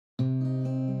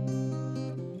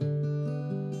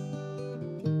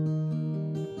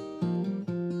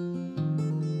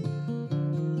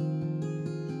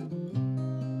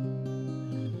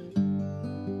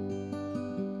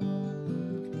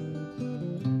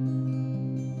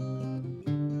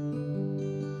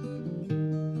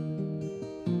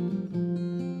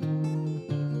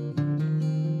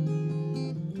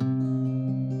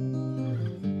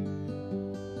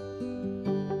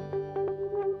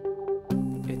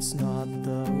It's not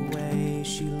the way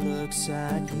she looks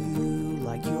at you,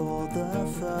 like you're the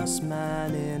first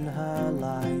man in her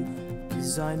life.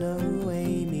 'Cause I know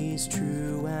Amy's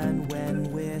true, and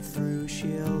when we're through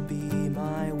she'll be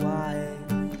my wife.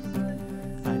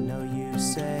 I know you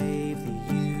save the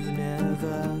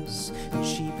universe, and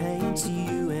she paints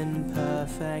you in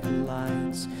perfect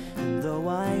lights. And though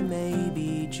I may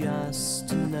be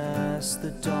just a nurse, the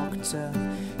doctor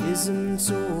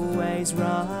isn't always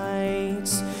right.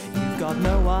 You've got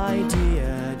no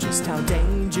idea just how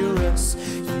dangerous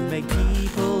you make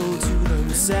people to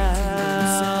themselves.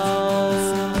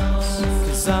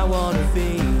 'Cause I wanna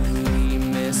be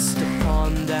Mr.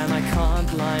 Pond, and I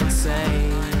can't lie and say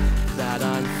that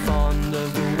I'm fond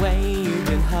of the way you've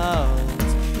been hurled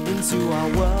into our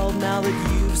world. Now that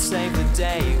you've saved the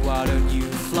day, why don't you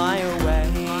fly away?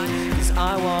 'Cause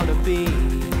I wanna be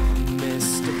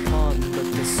Mr. Pond, but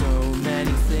there's so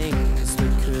many things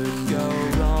that could go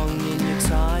wrong in your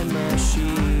time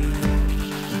machine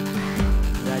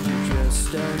that you just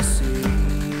don't see.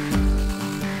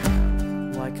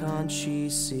 Why can't she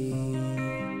see?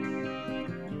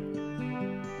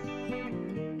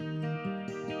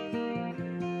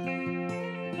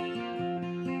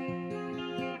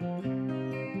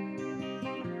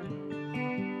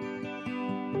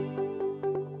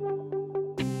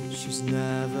 She's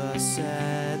never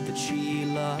said that she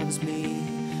loves me,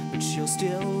 but she'll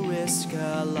still risk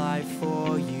her life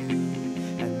for you.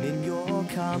 And in your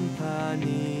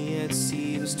company, it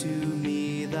seems to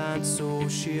me that's all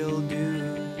she'll do.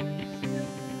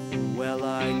 Well,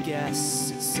 I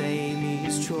guess it's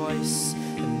Amy's choice,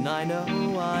 and I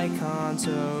know I can't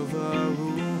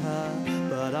overrule her,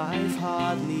 but I've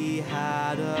hardly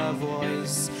had a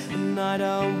voice, and I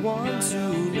don't want to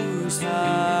lose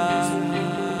her.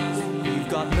 You've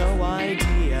got no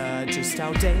idea just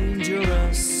how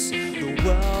dangerous the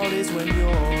world is when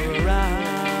you're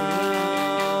around.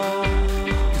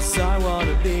 'Cause I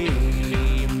wanna be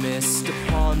Mr.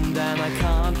 Pond, and I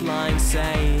can't lie and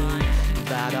say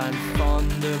that I'm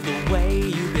fond of the way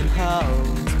you've been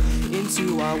hurled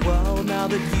into our world. Now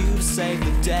that you've saved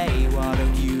the day, why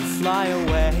don't you fly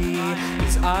away?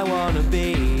 'Cause I wanna be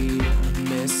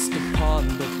Mr. Pond,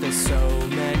 but there's so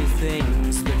many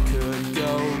things that could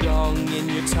go wrong in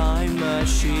your time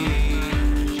machine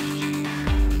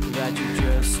that you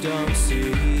just don't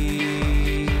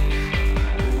see.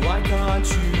 Why can't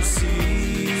you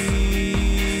see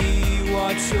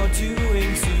what you're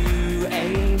doing to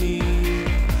Amy?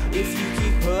 If you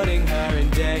keep putting her in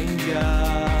danger,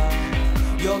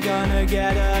 you're gonna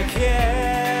get a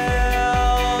kill.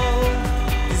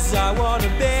 'Cause I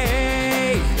wanna be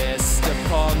Mr.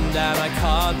 Pond, and I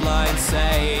can't lie and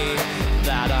say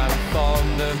that I'm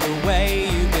fond of the way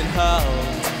you've been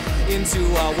hurled into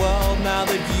our world. Now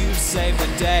that you've saved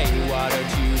the day, why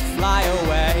don't you fly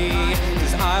away?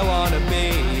 'Cause I wanna be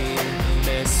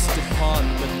Mr. Pond,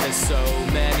 but there's so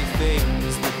many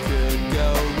things that could go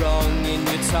wrong in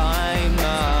your time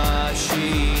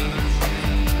machine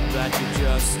that you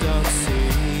just don't see.